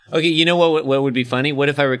Okay, you know what would be funny? What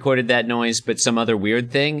if I recorded that noise but some other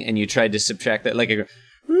weird thing and you tried to subtract that? Like a...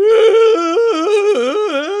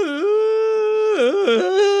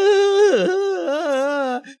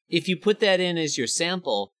 If you put that in as your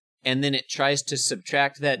sample and then it tries to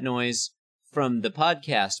subtract that noise from the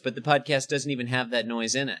podcast, but the podcast doesn't even have that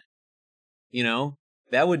noise in it. You know?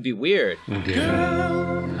 That would be weird.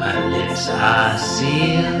 Girl, my lips are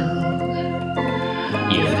sealed.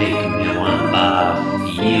 You make me want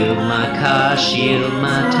to yield my car, shield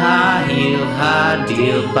my tie heel, high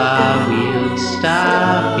deal, bar wheel,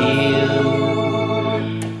 stop you.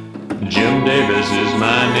 Jim Davis is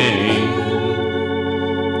my name.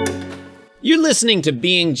 You're listening to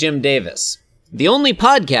Being Jim Davis, the only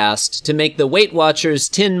podcast to make the Weight Watchers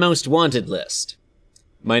 10 Most Wanted list.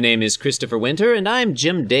 My name is Christopher Winter, and I'm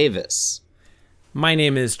Jim Davis. My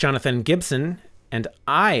name is Jonathan Gibson, and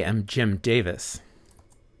I am Jim Davis.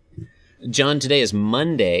 John, today is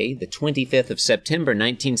Monday, the 25th of September,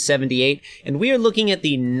 1978, and we are looking at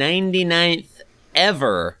the 99th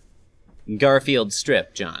ever Garfield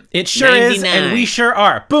strip, John. It sure 99. Is, and we sure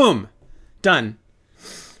are. Boom! Done.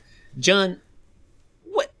 John,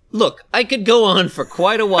 what? Look, I could go on for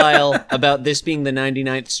quite a while about this being the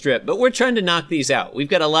 99th strip, but we're trying to knock these out. We've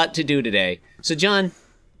got a lot to do today. So, John,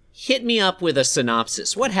 hit me up with a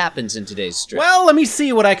synopsis. What happens in today's strip? Well, let me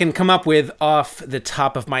see what I can come up with off the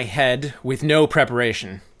top of my head with no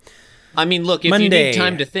preparation. I mean, look, if Monday. You need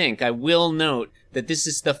time to think, I will note that this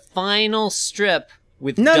is the final strip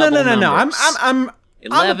with No. I'm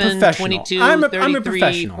 11, a professional. 22, I'm 33, a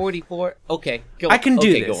professional. 44. Okay, go. I can do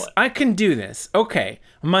okay, this. I can do this. Okay,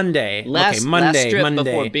 Monday. Last strip Monday.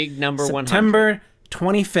 Before big number 100. September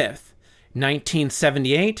 25th,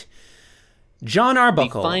 1978. John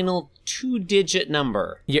Arbuckle. The final two-digit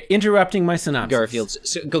number. You're interrupting my synopsis. Garfield's.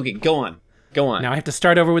 So, go on. Go on. Now I have to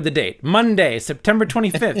start over with the date. Monday, September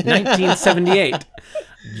 25th, 1978.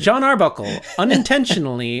 John Arbuckle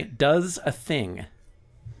unintentionally does a thing.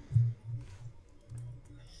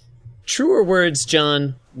 Truer words,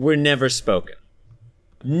 John, were never spoken.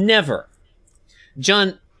 Never.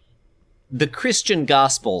 John, the Christian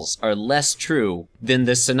Gospels are less true than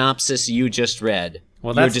the synopsis you just read.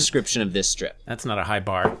 Well, your description of this strip. That's not a high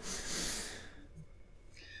bar.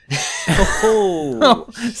 Oh,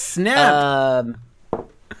 snap.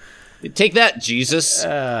 Take that, Jesus.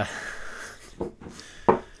 We're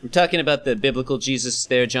talking about the biblical Jesus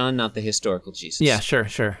there, John, not the historical Jesus. Yeah,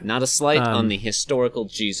 sure. Not a slight on the historical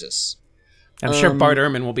Jesus. I'm sure Bart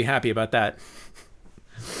Ehrman will be happy about that.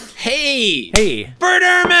 Hey! Bart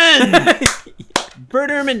Ehrman! Bart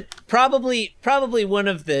Ehrman, probably one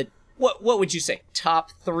of the, what would you say,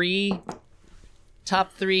 top three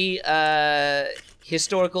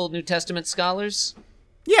historical New Testament scholars?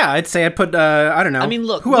 Yeah, I'd say I'd put, I don't know. I mean,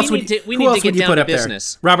 look, who else we would need you to get down put to up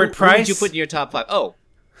business. There? Robert Price? Who would you put in your top five? Oh,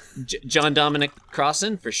 John Dominic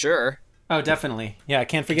Crossan, for sure. Oh, definitely. Yeah, I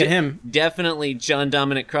can't forget him. Definitely John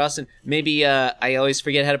Dominic Crossan. Maybe, I always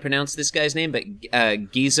forget how to pronounce this guy's name, but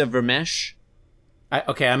Giza Vermesh.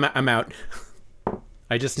 Okay, I'm out.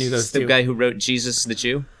 I just knew those two. The guy who wrote Jesus the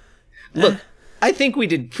Jew. Look, I think we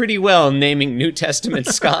did pretty well naming New Testament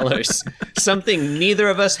scholars. Something neither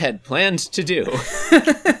of us had planned to do.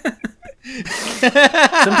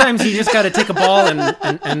 Sometimes you just got to take a ball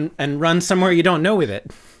and run somewhere you don't know with it.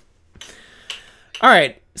 All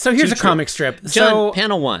right, so here's a comic strip. John,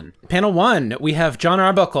 panel one. Panel one, we have John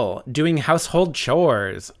Arbuckle doing household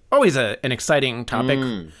chores. Always an exciting topic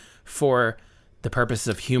for the purpose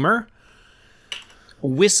of humor.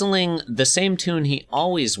 Whistling the same tune he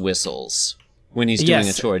always whistles when he's doing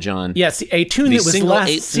a chore, John. Yes, a tune that was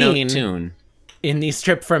last seen tune in the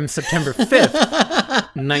strip from September 5th,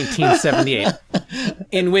 1978,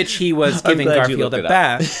 in which he was giving Garfield a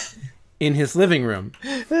bath in his living room.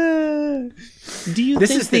 Do you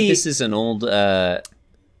think that this is an old... that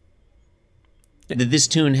this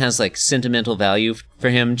tune has, like, sentimental value for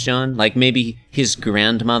him, John? Like, maybe his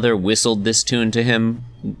grandmother whistled this tune to him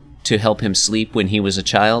to help him sleep when he was a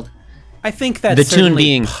child? I think that's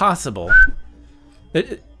certainly possible.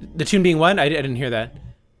 The tune being what? I didn't hear that.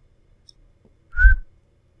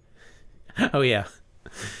 Oh, yeah.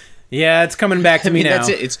 Yeah, it's coming back to me now. That's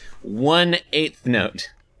it. It's 1/8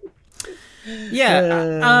 note.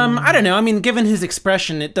 Yeah, I don't know. I mean, given his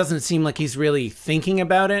expression, it doesn't seem like he's really thinking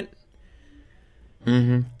about it.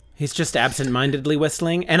 Mm-hmm. He's just absent-mindedly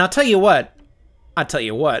whistling. And I'll tell you what.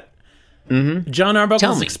 Mm-hmm. John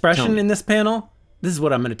Arbuckle's expression in this panel, this is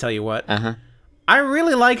what I'm going to tell you what. Uh-huh. I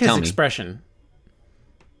really like his expression.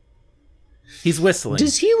 He's whistling.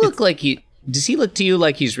 Does he look to you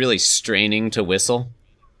like he's really straining to whistle?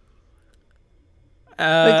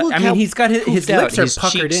 look I how mean, he's got his poofed out lips are his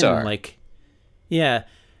puckered cheeks in, are. like, yeah.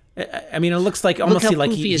 I mean, it looks like almost how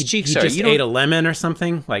like poofy he his cheeks are. just You don't- ate a lemon or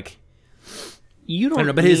something. Like, You don't I don't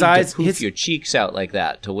know, but need his eyes- to poof his- your cheeks out like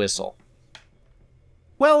that to whistle.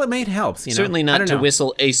 well, it may helps. You know? Certainly I not don't to know.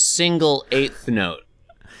 whistle a single eighth note.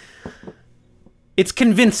 It's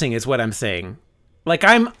convincing, is what I'm saying. Like,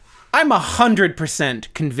 I'm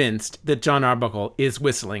 100% convinced that John Arbuckle is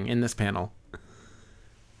whistling in this panel.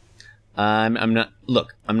 I'm not.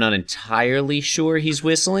 Look, I'm not entirely sure he's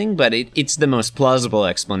whistling, but it's the most plausible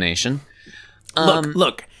explanation.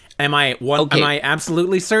 Look. Am I okay. Am I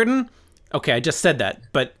absolutely certain? Okay, I just said that,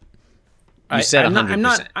 but You said 100%. I'm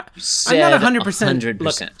not You said 100%.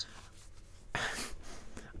 Look, 100%.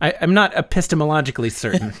 I'm not epistemologically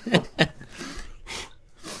certain.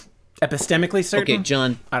 Epistemically certain? Okay,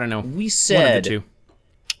 John. I don't know. We One of said the two.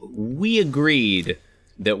 we agreed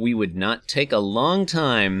that we would not take a long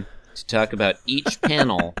time to talk about each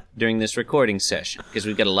panel during this recording session because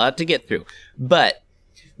we've got a lot to get through. But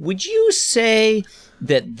would you say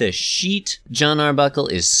that the sheet John Arbuckle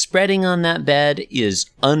is spreading on that bed is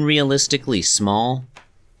unrealistically small?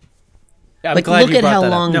 I'm Like, glad look you at brought how that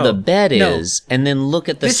up. long No, the bed no. is, and then look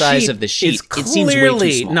at the This size of the sheet. Is It seems way too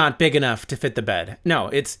clearly small. not big enough to fit the bed. No,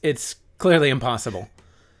 it's clearly impossible.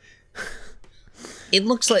 It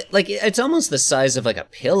looks like it's almost the size of like a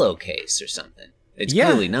pillowcase or something. It's Yeah,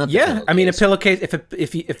 clearly not. The yeah. pillowcase. I mean, a pillowcase.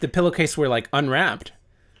 If the pillowcase were like unwrapped,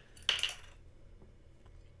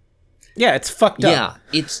 yeah, it's fucked up.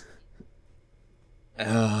 Yeah, it's.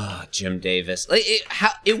 Oh, Jim Davis. Like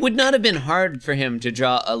it would not have been hard for him to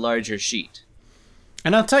draw a larger sheet,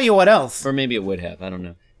 And I'll tell you what else. or maybe it would have. I don't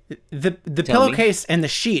know. The Tell me. pillowcase and the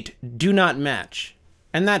sheet do not match,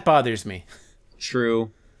 and that bothers me.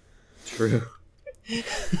 True.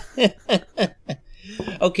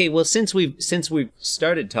 Okay, well, since we've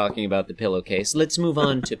started talking about the pillowcase, let's move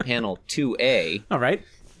on to panel 2A. All right.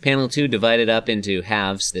 Panel 2 divided up into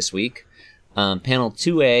halves this week. Panel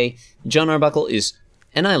 2A, John Arbuckle is,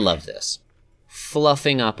 and I love this,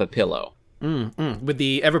 fluffing up a pillow. With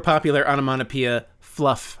the ever popular onomatopoeia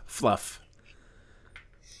fluff.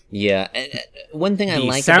 Yeah, one thing I The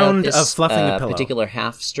like sound about this of fluffing a pillow. particular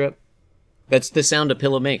half strip, that's the sound a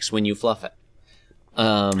pillow makes when you fluff it.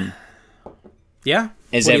 Yeah.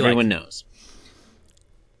 As What do you everyone like? knows.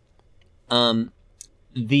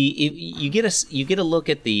 You get a look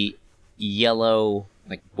at the yellow,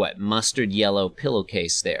 like what, mustard yellow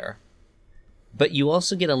pillowcase there, but you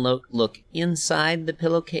also get a look inside the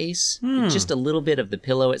pillowcase, just a little bit of the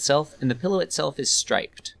pillow itself, and the pillow itself is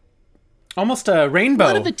striped. Almost a A rainbow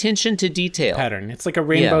lot of attention to detail. pattern. It's like a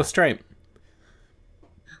rainbow Yeah. stripe.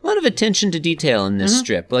 A lot of attention to detail in this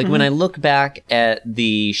strip. Like when I look back at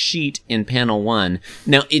the sheet in panel 1,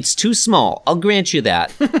 now it's too small, I'll grant you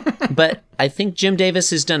that. But I think Jim Davis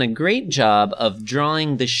has done a great job of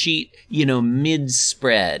drawing the sheet,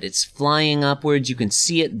 mid-spread. It's flying upwards, you can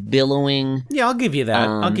see it billowing. Yeah, I'll give you that.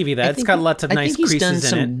 I'll give you that. It's got lots of I nice think he's done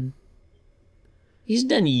creases in it. He's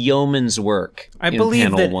done yeoman's work. I in believe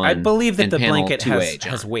panel that 1 I believe that and the panel blanket 2A,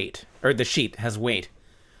 John. has weight, or the sheet has weight.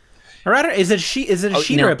 Or rather, is it a sheet? Is it a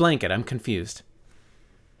sheet no. or a blanket? I'm confused.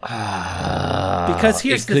 Because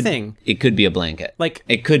here's the thing. It could be a blanket. Like,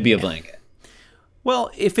 It could be a blanket. well,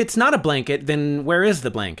 if it's not a blanket, then where is the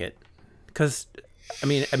blanket? Because, I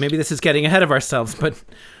mean, maybe this is getting ahead of ourselves, but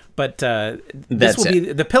this That's will it. be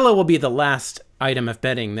the pillow will be the last item of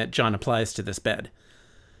bedding that John applies to this bed.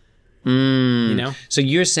 You know, So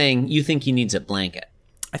you're saying you think he needs a blanket?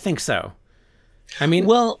 I think so. I mean,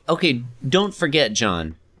 Well, okay, don't forget,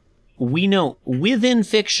 John. We know within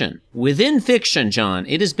fiction, John,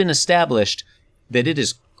 it has been established that it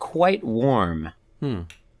is quite warm in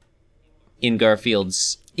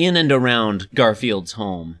and around Garfield's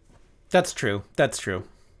home. that's true. That's true.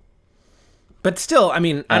 But still, I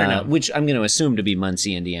mean, I don't know. Which I'm going to assume to be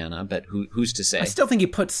Muncie, Indiana, but who's to say? I still think he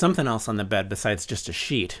put something else on the bed besides just a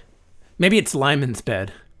sheet. Maybe it's Lyman's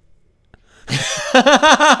bed.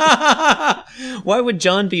 Why would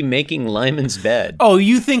John be making Lyman's bed? Oh,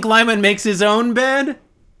 you think Lyman makes his own bed?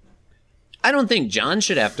 I don't think John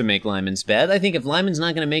should have to make Lyman's bed. I think if Lyman's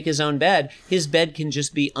not going to make his own bed, his bed can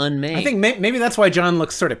just be unmade. I think maybe that's why John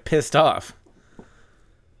looks sort of pissed off.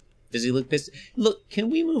 Does he look pissed? Look, can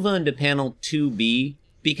we move on to panel 2B?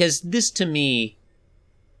 Because this, to me,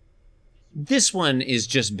 this one is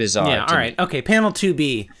just bizarre. Yeah, to all me. right. Okay, panel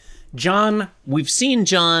 2B. John, We've seen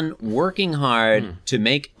John working hard to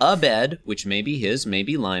make a bed, which may be his,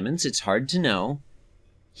 maybe Lyman's. It's hard to know.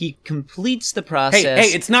 He completes the process.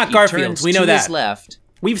 Hey, it's not He Garfield's. turns We know to his that. left.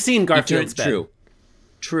 we've seen Garfield's bed.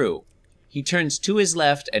 True. He turns to his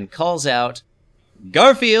left and calls out,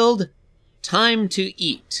 "Garfield!" time to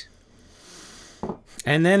eat.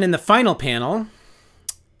 And then in the final panel,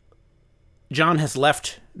 John has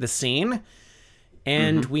left the scene,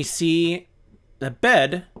 and we see a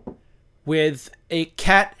bed with a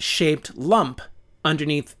cat-shaped lump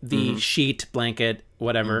underneath the sheet, blanket,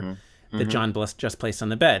 whatever, that John just placed on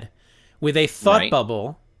the bed, with a thought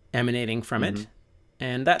bubble emanating from it.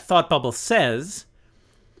 And that thought bubble says,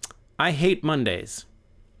 "I hate Mondays."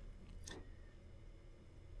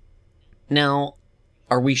 Now,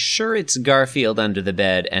 are we sure it's Garfield under the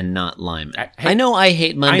bed and not Lyman? I know "I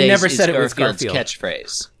hate Mondays" never is said it was Garfield's Garfield.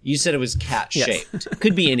 catchphrase. You said it was cat-shaped.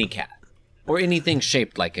 Could be any cat. Or anything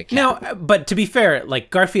shaped like a cat. Now, but to be fair, like,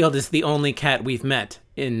 Garfield is the only cat we've met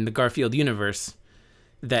in the Garfield universe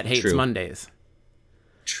that hates True. Mondays.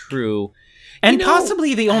 True. And You know-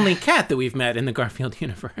 possibly the only cat that we've met in the Garfield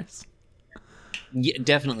universe. Yeah,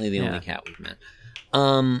 definitely the only cat we've met.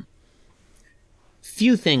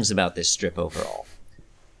 Few things about this strip overall.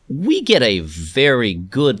 We get a very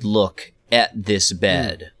good look at this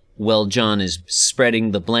bed while John is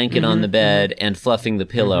spreading the blanket on the bed and fluffing the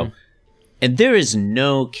pillow. And there is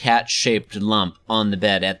no cat-shaped lump on the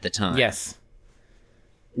bed at the time. Yes.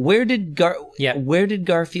 Where did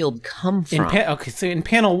Garfield come from? So in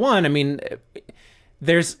panel 1, I mean,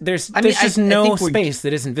 there's just I no think we're- space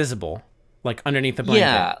that isn't visible, like underneath the blanket.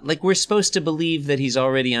 Yeah, like we're supposed to believe that he's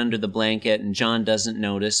already under the blanket and John doesn't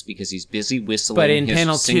notice because he's busy whistling But in his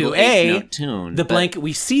panel single 2A, eighth-note tune. the But blanket,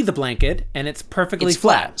 we see the blanket, and it's perfectly it's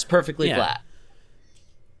flat. It's perfectly Yeah. flat.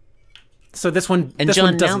 So this one, And this John,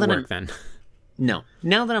 one now doesn't that work then. No.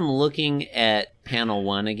 Now that I'm looking at panel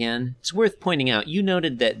 1 again, it's worth pointing out, you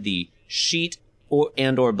noted that the sheet or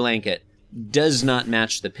blanket does not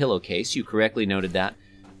match the pillowcase. You correctly noted that.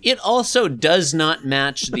 It also does not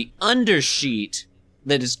match the undersheet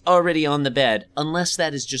that is already on the bed, unless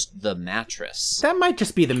that is just the mattress. That might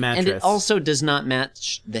just be the mattress. And it also does not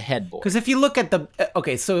match the headboard. Because if you look at the...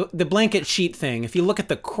 Okay, so the blanket sheet thing, if you look at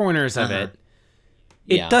the corners of it,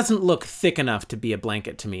 it doesn't look thick enough to be a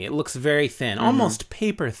blanket to me. It looks very thin, almost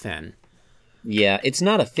paper thin. Yeah, it's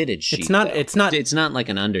not a fitted sheet. It's not. though. It's not. It's not like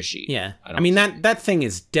an undersheet. Yeah, I I mean that thing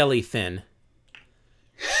is deli thin.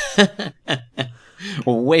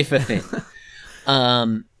 Wafer thin.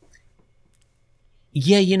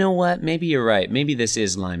 Yeah, you know what? Maybe you're right. Maybe this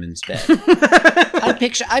is Lyman's bed.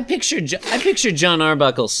 I picture John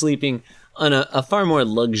Arbuckle sleeping on a far more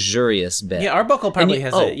luxurious bed. Yeah, Arbuckle probably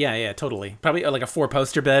has oh. a. Yeah, totally. Probably like a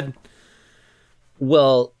 4-poster bed.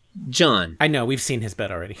 Well, John, I know we've seen his bed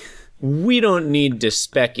already. we don't need to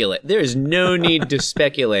speculate. There is no need to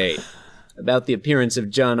speculate about the appearance of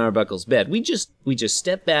John Arbuckle's bed. We just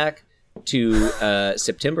step back to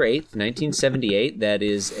September 8th, 1978. That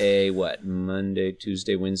is a Monday,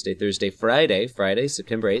 Tuesday, Wednesday, Thursday, Friday,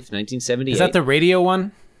 September 8th, 1978. Is that the radio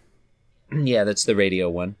one? Yeah, that's the radio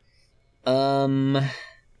one. I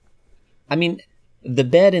mean, the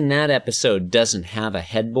bed in that episode doesn't have a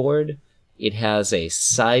headboard. It has a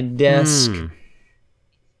side desk.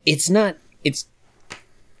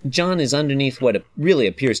 John is underneath what really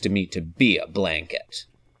appears to me to be a blanket.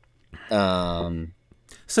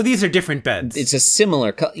 So these are different beds. It's a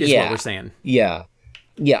similar is what we're saying. Yeah.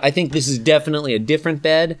 I think this is definitely a different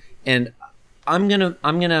bed, and I'm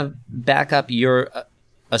gonna back up your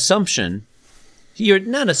assumption. Your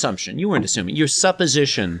not assumption. You weren't assuming. Your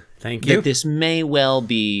supposition. Thank you. That this may well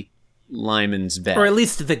be Lyman's bed, Or at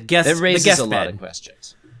least the guest. That raises the guest a lot bed. of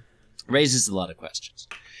questions. Raises a lot of questions.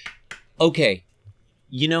 Okay,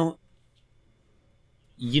 you know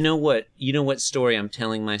what story I'm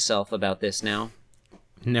telling myself about this now?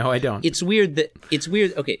 No, I don't. It's weird.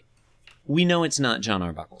 Okay, we know it's not John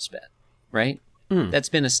Arbuckle's bed, right? That's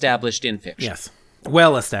been established in fiction. Yes,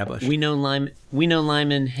 well established. We know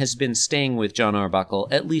Lyman has been staying with John Arbuckle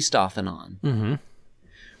at least off and on. Mm-hmm.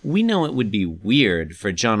 We know it would be weird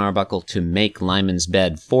for John Arbuckle to make Lyman's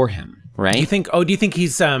bed for him, right? Do you think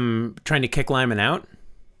he's trying to kick Lyman out?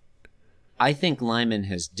 I think Lyman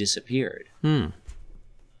has disappeared.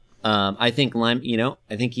 I think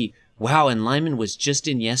and Lyman was just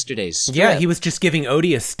in yesterday's strip. Yeah, he was just giving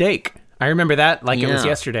Odie a steak. I remember that like it was Yeah.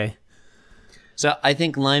 yesterday. So I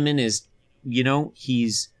think Lyman is,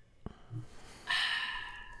 he's...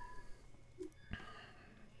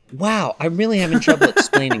 Wow, I'm really having trouble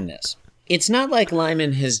explaining this. It's not like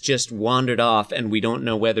Lyman has just wandered off and we don't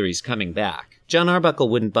know whether he's coming back. John Arbuckle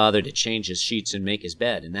wouldn't bother to change his sheets and make his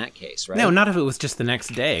bed in that case, right? No, not if it was just the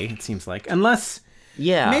next day, it seems like. Unless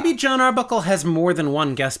Yeah. maybe John Arbuckle has more than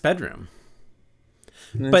one guest bedroom.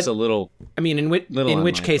 That's a little... I mean, in which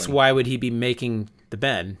unlikely. case, why would he be making the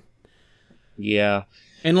bed? Yeah.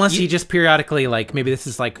 Unless he just periodically, like, maybe this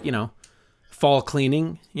is like, fall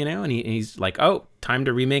cleaning, and he's like, oh, time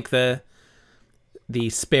to remake the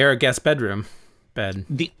spare guest bedroom bed.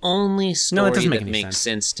 The only story doesn't make that any makes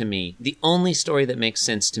sense. sense to me, the only story that makes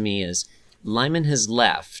sense to me is Lyman has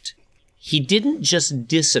left. He didn't just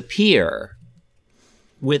disappear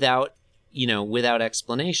without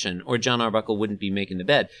explanation, or John Arbuckle wouldn't be making the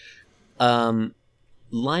bed. John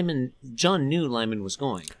knew Lyman was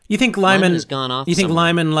going. You think Lyman has gone off? You think somewhere.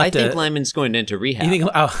 Lyman left? I think Lyman's going into rehab. You think?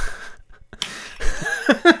 Oh.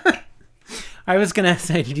 I was gonna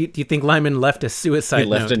say, do you think Lyman left a suicide he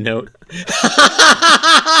left note? a note. But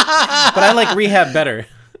I like rehab better.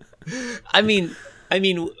 I mean.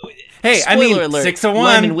 Hey, spoiler alert, 601,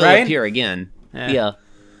 Lyman will right? appear again. Yeah.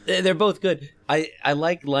 They're both good. I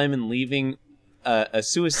like Lyman leaving a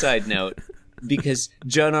suicide note because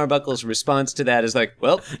John Arbuckle's response to that is like,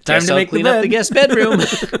 well, Time to I'll make the clean up bed. the guest bedroom.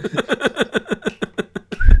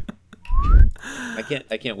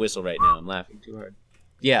 I can't whistle right now. I'm laughing too hard.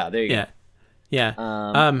 Yeah, there you go. Yeah.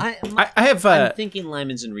 I have I'm thinking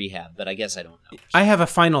Lyman's in rehab, but I guess I don't know. I have a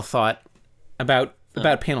final thought about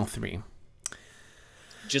panel 3.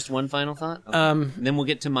 Just one final thought? Okay. Then we'll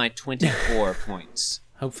get to my 24 points.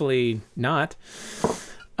 Hopefully not.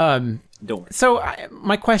 Don't worry. So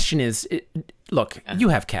my question is, look, you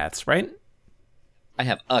have cats, right? I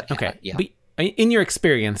have a cat. Okay. Yeah. But in your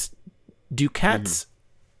experience, do cats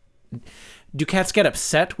get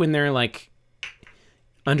upset when they're like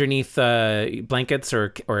underneath blankets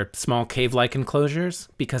or small cave-like enclosures?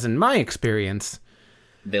 Because in my experience,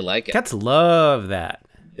 They like it. cats love that.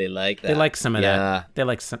 They like that. They like some of that. They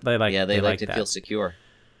like to that. feel secure.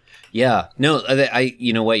 Yeah. No,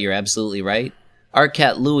 you know what? You're absolutely right. Our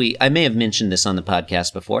cat Louie, I may have mentioned this on the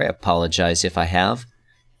podcast before. I apologize if I have.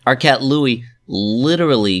 Our cat Louie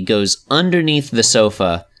literally goes underneath the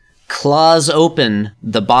sofa, claws open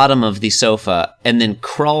the bottom of the sofa, and then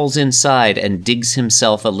crawls inside and digs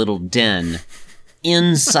himself a little den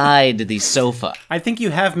inside the sofa. I think you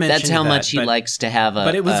have mentioned That's how that, much he but- likes to have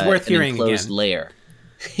but it was worth an hearing enclosed again. lair.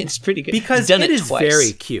 It's pretty good. because He's done it is twice.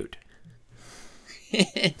 very cute.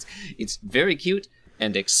 It's very cute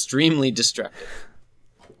and extremely destructive.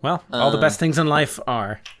 Well, all the best things in life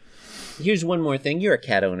are. Here's one more thing. You're a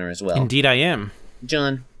cat owner as well. Indeed, I am.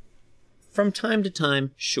 John, from time to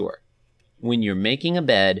time, sure. When you're making a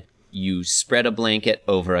bed, you spread a blanket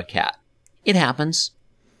over a cat. It happens.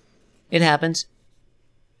 It happens.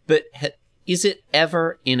 But is it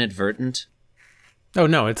ever inadvertent? Oh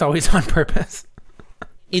no, it's always on purpose.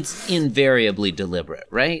 It's invariably deliberate,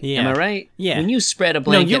 right? Yeah. Am I right? Yeah. When you spread a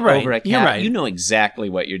blanket you're right. over a cat, You're right. you know exactly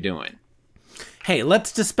what you're doing. Hey,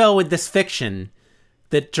 let's dispel with this fiction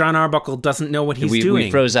that John Arbuckle doesn't know what he's We doing.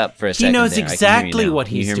 froze up for a He second knows there. I can hear you exactly now. what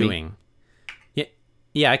Can you he's hear me? doing.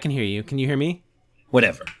 Yeah, I can hear you. Can you hear me?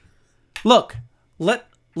 Whatever. Look,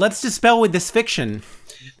 let's dispel with this fiction.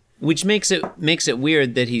 Which makes it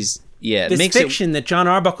weird that he's This makes fiction that John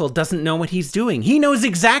Arbuckle doesn't know what he's doing. He knows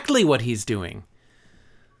exactly what he's doing.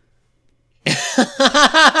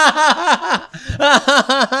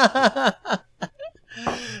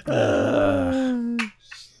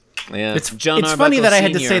 Yeah, It's John funny Arbuckle that I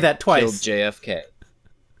had to Sr. say that twice. Killed JFK.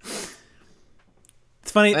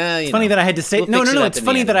 It's funny. you It's funny know. that I had to say We'll no. fix it at It's the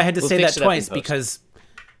funny end. that I had to We'll say fix that it up in twice post. because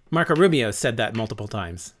Marco Rubio said that multiple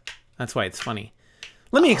times. That's why it's funny.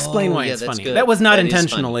 Let me explain why yeah, it's that's funny. good. That was not That is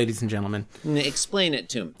intentional, funny. ladies and gentlemen. Explain it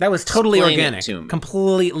to me. That was totally Explain it organic. to me.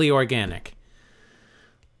 Completely organic.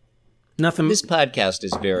 Nothing. This podcast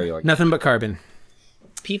is very organic. Nothing but carbon.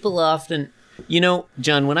 People often,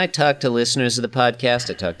 John, when I talk to listeners of the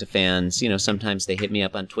podcast, I talk to fans, sometimes they hit me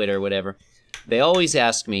up on Twitter or whatever. They always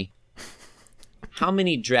ask me, how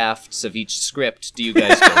many drafts of each script do you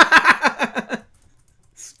guys do?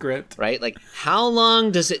 Script. Right? Like, how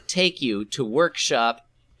long does it take you to workshop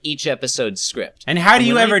each episode's script? And how do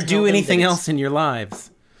you when I ever tell do them anything that it's- else in your lives?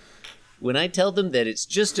 When I tell them that it's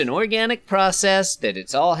just an organic process, that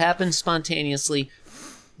it's all happened spontaneously,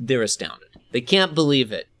 they're astounded. They can't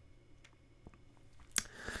believe it.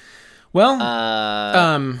 Well,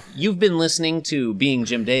 You've been listening to Being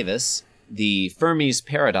Jim Davis, the Fermi's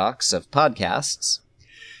Paradox of podcasts.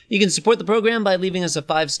 You can support the program by leaving us a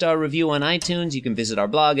 5-star review on iTunes. You can visit our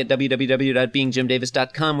blog at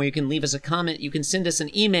www.beingjimdavis.com, where you can leave us a comment. You can send us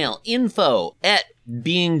an email,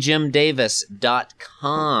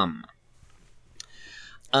 info@beingjimdavis.com.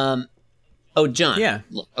 Oh, John. Yeah.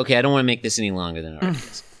 Look, okay, I don't want to make this any longer than it already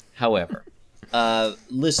is. However,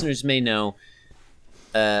 listeners may know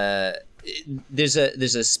there's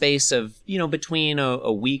a space of between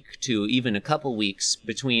a week to even a couple weeks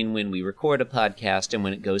between when we record a podcast and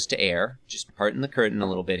when it goes to air. Just parting the curtain a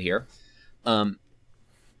little bit here.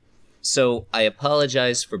 So I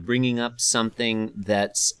apologize for bringing up something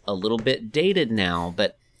that's a little bit dated now,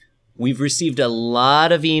 but we've received a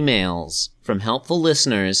lot of emails from helpful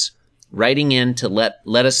listeners writing in to let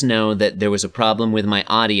us know that there was a problem with my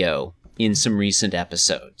audio in some recent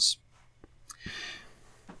episodes.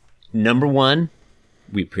 Number one,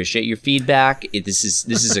 we appreciate your feedback. This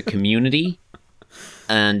is a community,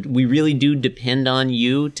 and we really do depend on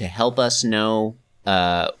you to help us know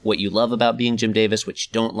what you love about Being Jim Davis, what you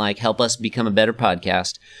don't like, help us become a better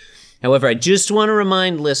podcast. However, I just want to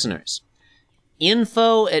remind listeners,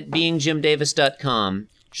 info@beingjimdavis.com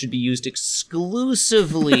should be used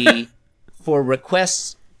exclusively for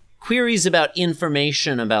requests, queries about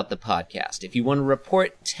information about the podcast. If you want to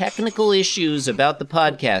report technical issues about the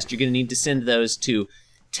podcast, you're going to need to send those to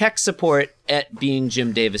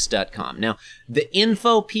techsupport@beingjimdavis.com. Now, the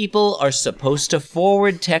info people are supposed to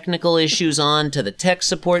forward technical issues on to the tech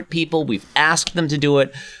support people. We've asked them to do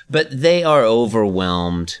it, but they are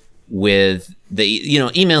overwhelmed with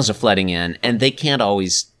emails are flooding in, and they can't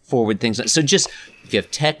always forward things. So just, if you have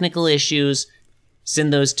technical issues,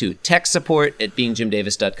 send those to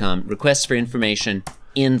techsupport@beingjimdavis.com. Requests for information,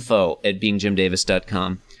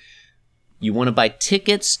 info@beingjimdavis.com. You want to buy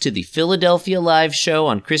tickets to the Philadelphia live show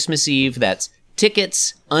on Christmas Eve. That's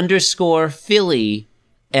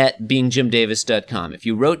tickets_Philly@beingjimdavis.com. If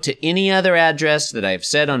you wrote to any other address that I've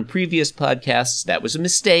said on previous podcasts, that was a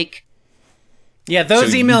mistake. Yeah,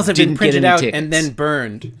 those So emails have been didn't get printed any out tickets. and then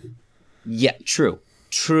burned. Yeah, true.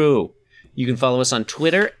 You can follow us on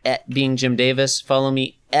Twitter @beingjimdavis. Follow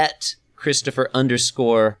me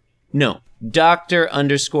Dr_Garfield.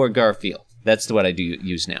 That's what I do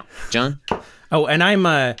use now. John? Oh, and I'm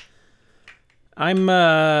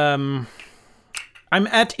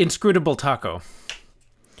at Inscrutable Taco.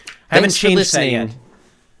 I haven't Thanks for changed that listening. yet.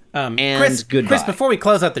 And Chris, goodbye. Chris, before we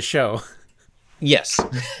close out the show, Yes.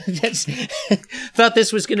 Thought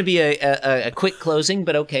this was going to be a quick closing,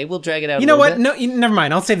 but okay, we'll drag it out. you know what? Bit. No, never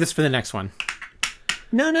mind. I'll save this for the next one.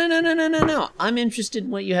 No. I'm interested in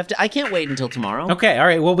what you have to. I can't wait until tomorrow. Okay, all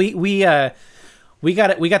right. Well, we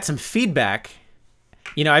got some feedback.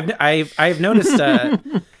 You know, I've noticed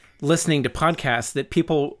listening to podcasts that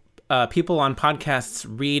people on podcasts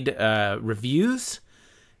read reviews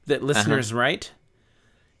that listeners write.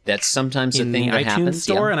 That's sometimes a in thing the that iTunes happens.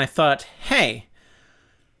 store, Yeah. and I thought, hey,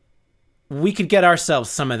 we could get ourselves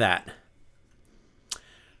some of that.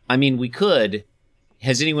 I mean, we could.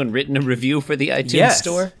 Has anyone written a review for the iTunes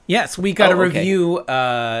store? Yes, we got a Oh, okay. review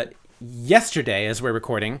yesterday as we're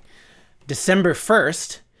recording, December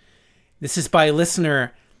 1st. This is by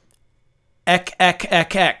listener Ek.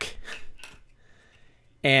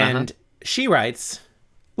 And she writes,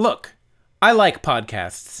 "Look, I like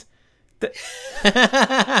podcasts.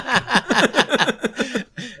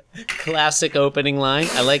 Classic opening line.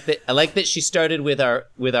 I like that she started with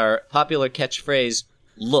our popular catchphrase,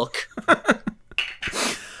 look.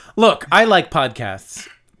 Look, I like podcasts.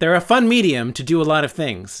 They're a fun medium to do a lot of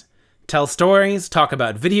things. Tell stories, talk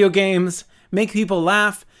about video games, make people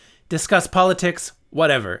laugh, discuss politics,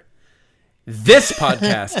 whatever. This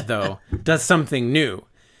podcast, though, does something new.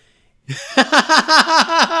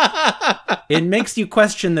 It makes you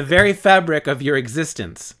question the very fabric of your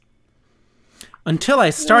existence. Until I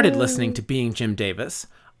started listening to Being Jim Davis,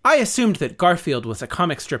 I assumed that Garfield was a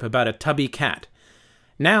comic strip about a tubby cat.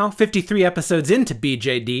 Now, 53 episodes into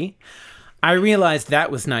BJD, I realized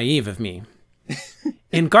that was naive of me.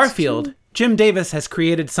 In Garfield, Jim Davis has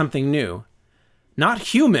created something new. Not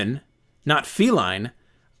human, not feline,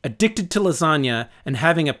 addicted to lasagna and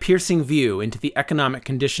having a piercing view into the economic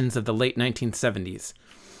conditions of the late 1970s.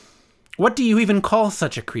 What do you even call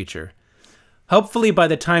such a creature? Hopefully by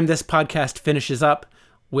the time this podcast finishes up,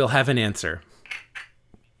 we'll have an answer.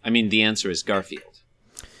 I mean, the answer is Garfield.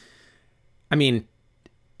 I mean,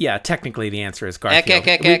 yeah, technically the answer is Garfield.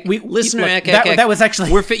 Listener, look, that was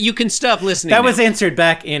actually... you can stop listening That now. was answered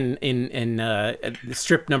back in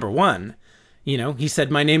strip number 1. You know, he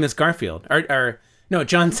said, "My name is Garfield." No,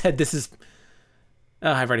 John said, "This is..."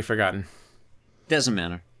 Oh, I've already forgotten. Doesn't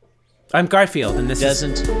matter. I'm Garfield, and this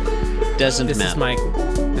Doesn't matter. This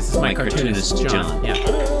is my cartoonist, cartoonist, John. John. Yeah.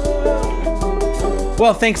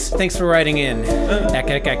 Well, thanks for writing in. Ek.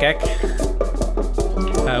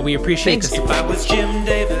 We appreciate Thanks. this. If I was Jim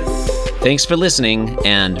Davis, Thanks for listening,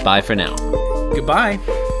 and bye for now. Goodbye.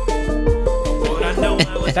 would I know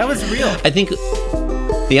I was That was real. I think...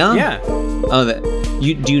 Yeah? Yeah. Oh,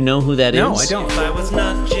 do you know who that is? No, I don't. if I was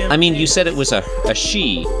not Jim I mean, you said it was a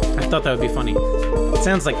she. I thought that would be funny. It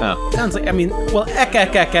sounds like. Oh. I mean, well,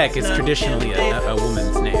 Ek is traditionally a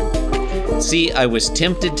woman's name. See, I was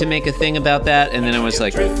tempted to make a thing about that, and then I was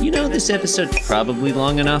like, this episode's probably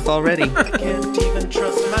long enough already. Can't even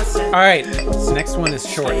trust my senses. All right, this next one is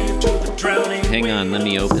short. Drowning. Hang on, let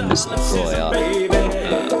me open this LaCroix up.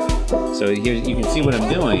 So here you can see what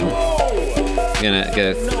I'm doing.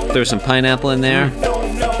 Gonna throw some pineapple in there,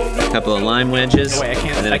 a couple of lime wedges, Wait,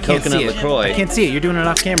 and then I a can't coconut see it. LaCroix. I can't see it. You're doing it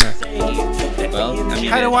off camera. Well, I mean,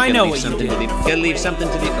 How do I know what you something did? Gotta leave something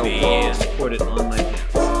to the. Oh, support it.